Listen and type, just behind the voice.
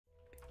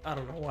I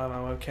don't know why my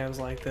webcam's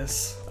like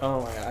this.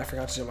 Oh my god, I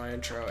forgot to do my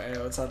intro.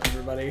 Hey, what's up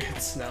everybody?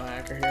 It's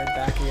SnowHacker here,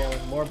 back again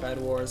with more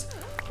Bed Wars.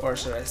 Or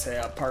should I say,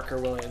 Parker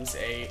Williams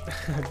 8.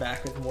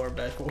 Back with more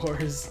Bed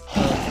Wars.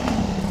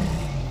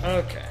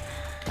 Okay.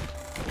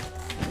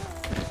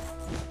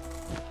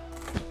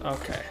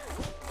 Okay.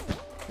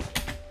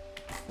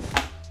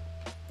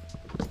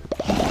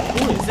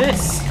 Who is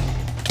this?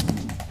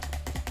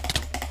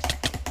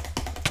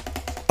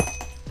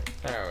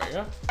 There we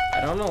go.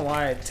 I don't know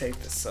why I take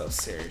this so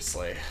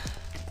seriously.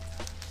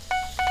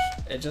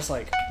 It just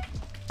like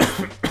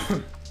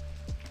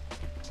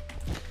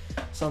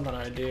something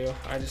I do.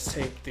 I just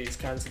take these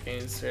kinds of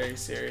games very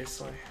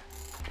seriously.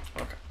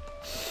 Okay.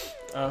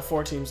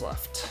 4 teams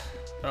left.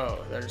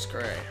 Oh, there's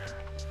gray.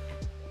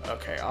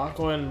 Okay,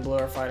 Aqua and blue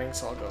are fighting,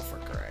 so I'll go for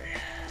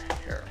gray.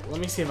 Here, let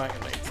me see if I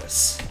can make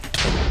this.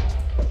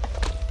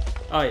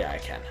 Oh yeah, I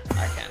can.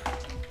 I can.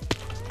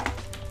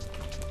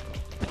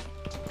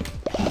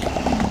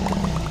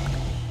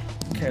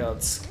 Okay,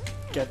 let's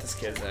get this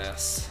kid's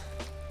ass.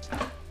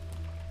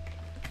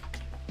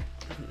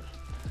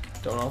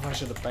 Don't know if I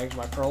should have banked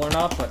my pearl or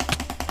not, but...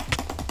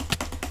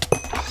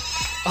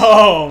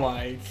 Oh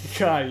my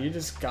god, you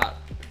just got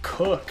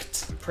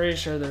cooked. I'm pretty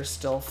sure they're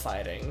still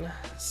fighting,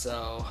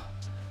 so...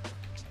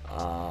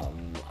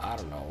 I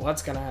don't know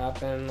what's gonna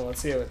happen.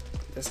 Let's see what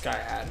this guy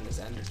had in his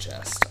ender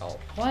chest. Oh,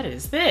 what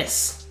is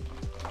this?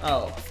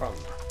 Oh, from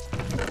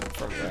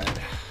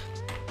red.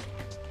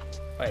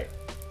 Wait.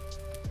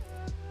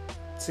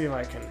 Let's see if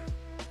I can...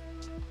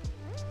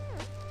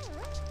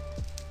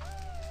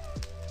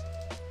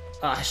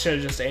 I should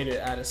have just ate it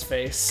at his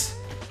face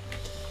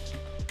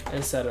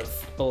instead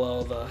of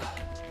below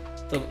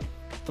the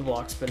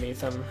blocks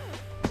beneath him.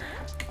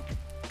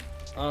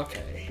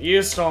 Okay,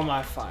 you stole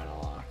my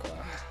final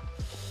Aqua.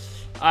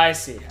 I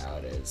see how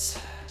it is.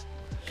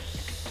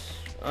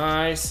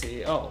 I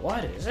see. Oh,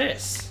 what is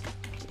this?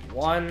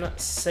 One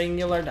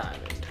singular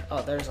diamond.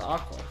 Oh, there's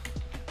Aqua.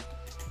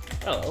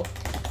 Hello.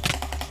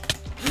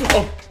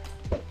 Oh!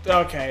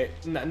 Okay,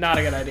 not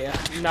a good idea.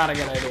 Not a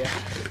good idea.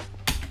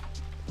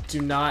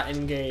 Do not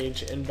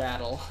engage in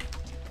battle.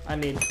 I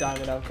need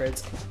diamond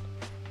upgrades.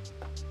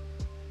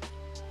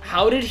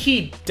 How did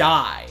he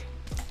die?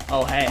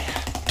 Oh, hey.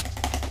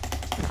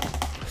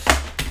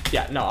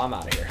 Yeah, no, I'm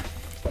out of here.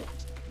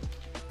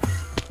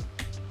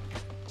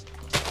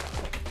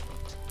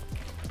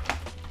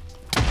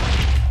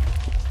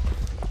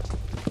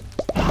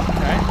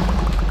 Okay.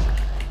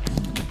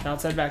 Now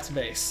let's head back to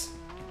base.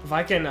 If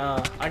I can,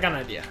 I got an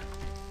idea.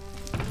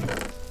 Okay.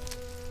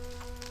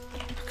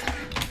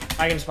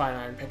 I can just buy an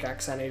iron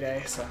pickaxe any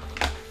day, so.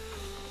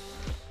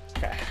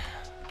 Okay.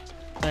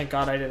 Thank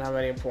God I didn't have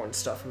any important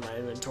stuff in my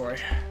inventory.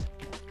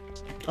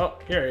 Oh,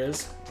 here he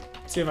is.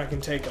 Let's see if I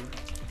can take him.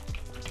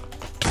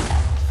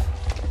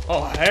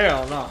 Oh,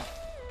 hell no.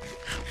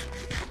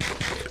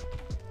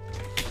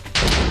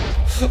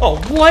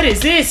 Oh, what is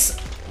this?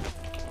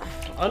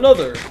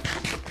 Another.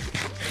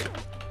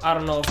 I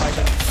don't know if I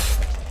can.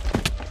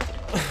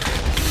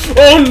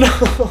 Oh no!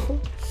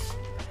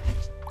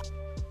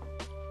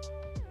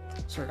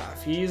 Swear to God,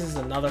 if he uses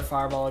another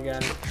fireball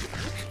again,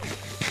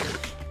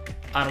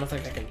 I don't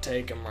think I can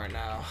take him right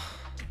now.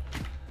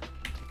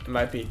 It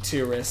might be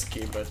too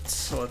risky, but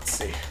let's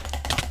see.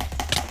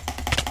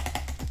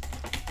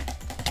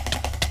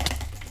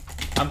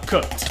 I'm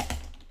cooked.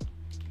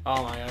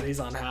 Oh my god, he's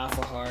on half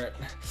a heart.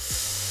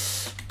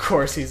 Of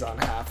course he's on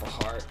half a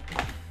heart.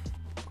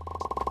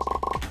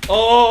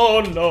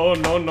 Oh no,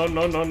 no, no,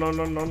 no, no, no,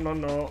 no, no, no,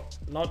 no.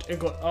 Not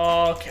English.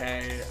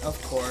 Okay,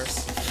 of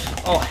course.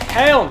 Oh,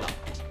 hell no.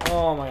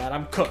 Oh my god,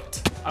 I'm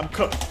cooked. I'm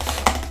cooked.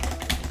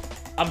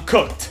 I'm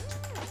cooked.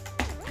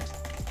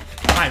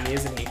 Behind me,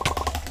 isn't he?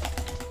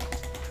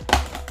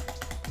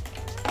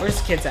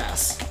 Where's the kid's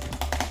ass?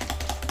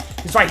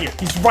 He's right here.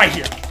 He's right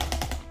here.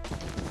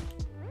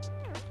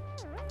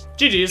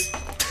 GG's.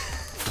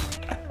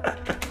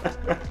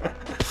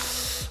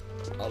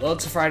 Although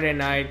it's a Friday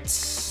night,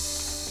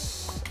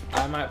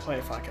 I might play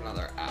for like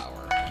another hour.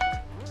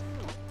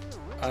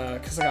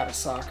 Because I got a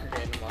soccer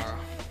game tomorrow.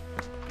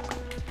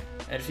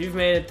 And if you've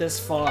made it this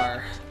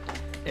far,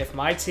 if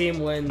my team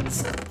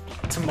wins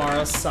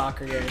tomorrow's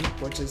soccer game,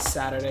 which is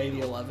Saturday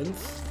the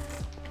 11th,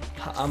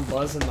 I'm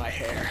buzzing my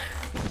hair.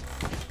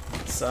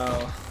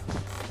 So,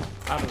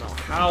 I don't know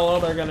how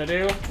well they're gonna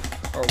do,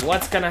 or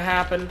what's gonna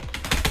happen.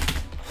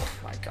 Oh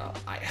my god,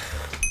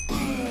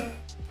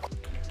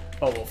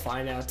 but we'll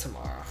find out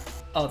tomorrow.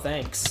 Oh,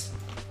 thanks.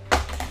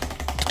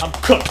 I'm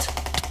cooked.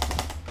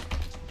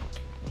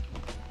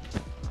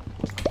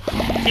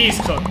 He's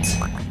cooked.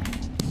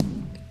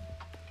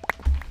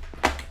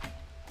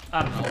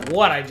 I don't know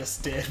what I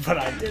just did, but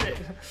I did it.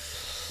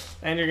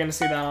 And you're gonna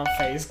see that on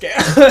face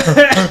cam.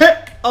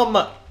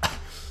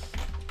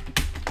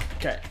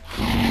 Okay.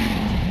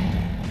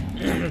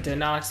 Did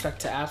not expect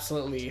to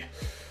absolutely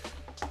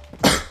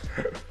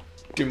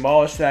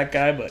demolish that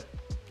guy, but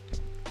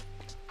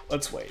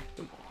let's wait.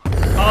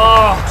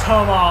 Oh,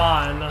 come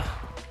on.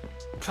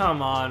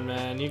 Come on,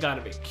 man. You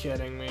gotta be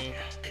kidding me.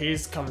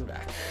 He's coming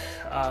back.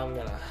 I'm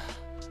gonna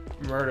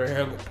murder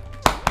him.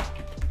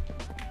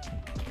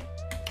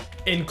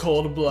 in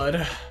cold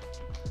blood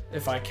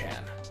if I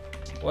can.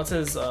 What's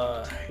his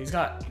he's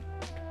got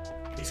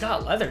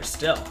leather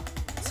still.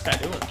 What's this guy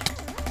doing?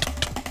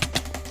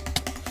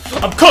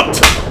 I'm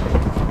cooked!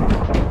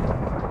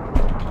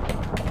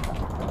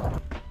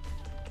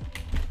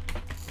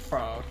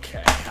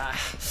 Okay.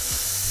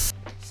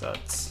 So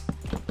it's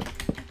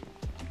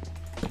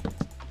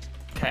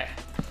okay.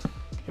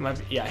 He might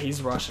be, yeah,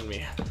 he's rushing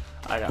me.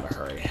 I gotta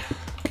hurry.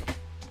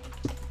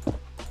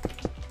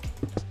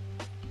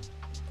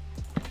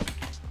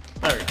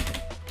 There we go.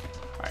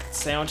 Alright,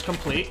 sandwich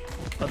complete.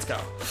 Let's go.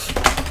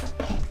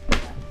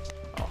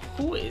 Oh,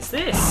 who is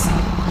this?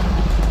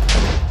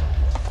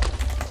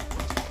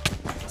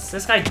 Is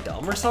this guy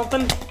dumb or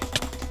something?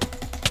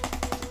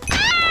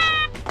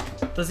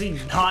 Does he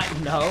not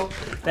know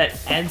that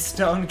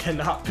Endstone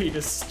cannot be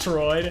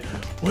destroyed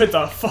with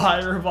a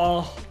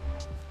fireball?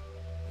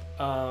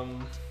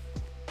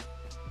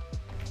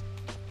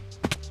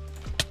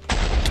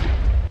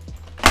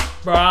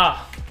 Bruh,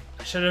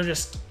 I should have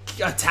just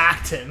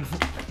attacked him.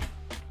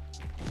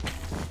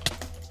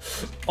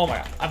 Oh my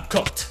god, I'm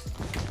cooked.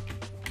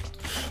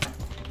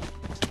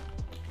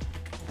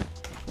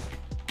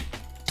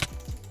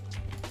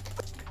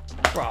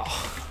 Bro,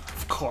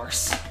 of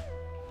course.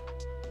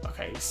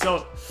 Okay,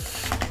 so...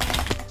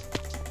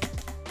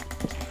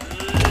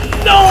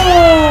 No!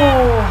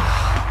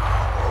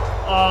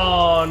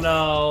 Oh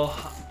no.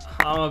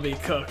 I'm gonna be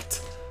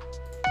cooked.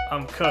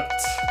 I'm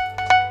cooked.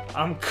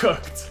 I'm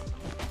cooked.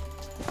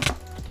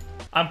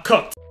 I'm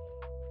cooked.